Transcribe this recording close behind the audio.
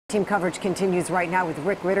Team coverage continues right now with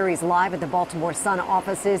Rick Ritter. He's live at the Baltimore Sun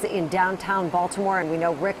offices in downtown Baltimore. And we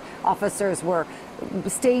know, Rick, officers were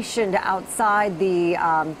stationed outside the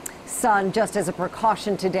Sun just as a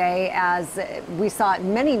precaution today, as we saw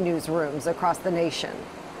in many newsrooms across the nation.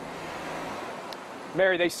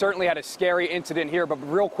 Mary, they certainly had a scary incident here, but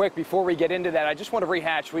real quick before we get into that, I just want to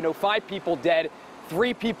rehash. We know 5 people dead,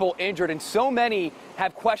 3 people injured, and so many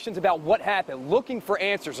have questions about what happened, looking for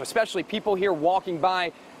answers, especially people here walking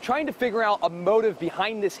by, trying to figure out a motive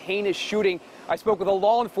behind this heinous shooting. I spoke with a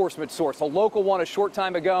law enforcement source, a local one, a short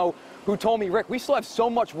time ago, who told me, Rick, we still have so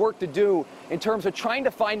much work to do in terms of trying to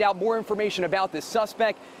find out more information about this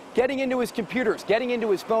suspect, getting into his computers, getting into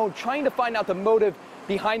his phone, trying to find out the motive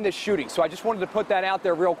behind this shooting. So I just wanted to put that out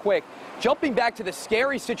there real quick. Jumping back to the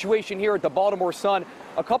scary situation here at the Baltimore Sun,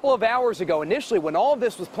 a couple of hours ago, initially when all of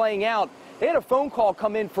this was playing out, they had a phone call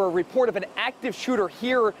come in for a report of an active shooter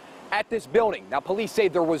here at this building. Now, police say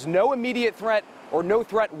there was no immediate threat or no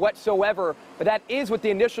threat whatsoever, but that is what the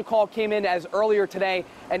initial call came in as earlier today,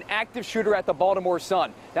 an active shooter at the Baltimore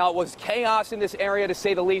Sun. Now, it was chaos in this area, to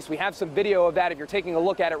say the least. We have some video of that if you're taking a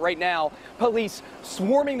look at it right now. Police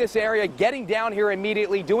swarming this area, getting down here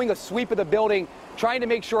immediately, doing a sweep of the building, trying to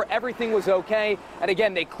make sure everything was okay. And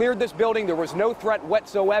again, they cleared this building. There was no threat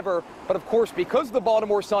whatsoever. But of course, because the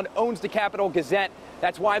Baltimore Sun owns the Capital Gazette,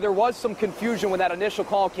 that's why there was some confusion when that initial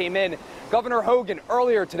call came in. Governor Hogan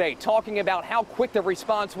earlier today talking about how quick the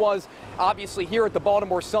response was, obviously here at the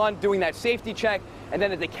Baltimore Sun doing that safety check, and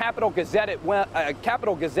then at the Capital Gazette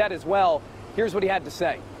as well. Here's what he had to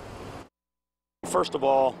say. First of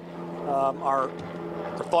all, our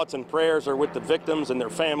thoughts and prayers are with the victims and their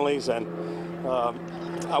families, and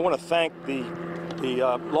I want to thank the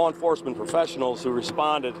law enforcement professionals who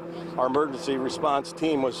responded. Our emergency response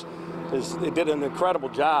team they did an incredible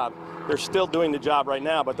job. They're still doing the job right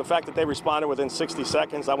now, but the fact that they responded within 60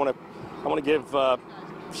 seconds, I want to give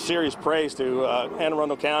serious praise to Anne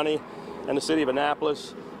Arundel County and the city of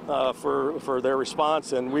Annapolis for their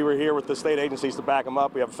response. And we were here with the state agencies to back them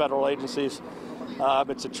up. We have federal agencies.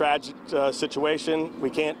 It's a tragic situation. We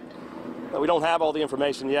don't have all the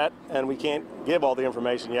information yet, and we can't give all the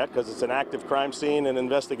information yet because it's an active crime scene and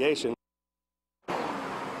investigation.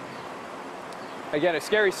 Again, a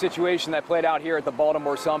scary situation that played out here at the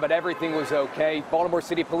Baltimore Sun, but everything was okay. Baltimore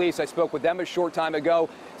City Police, I spoke with them a short time ago,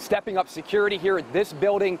 stepping up security here at this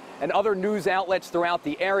building and other news outlets throughout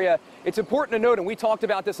the area. It's important to note, and we talked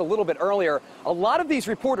about this a little bit earlier, a lot of these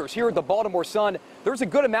reporters here at the Baltimore Sun, there's a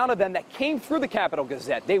good amount of them that came through the Capital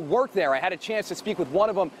Gazette. They work there. I had a chance to speak with one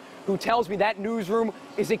of them who tells me that newsroom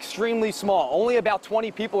is extremely small, only about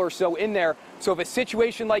 20 people or so in there. So if a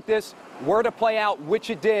situation like this were to play out, which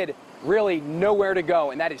it did, really nowhere to go,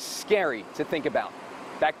 and that is scary to think about.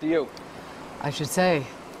 Back to you. I should say,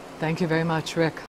 thank you very much, Rick.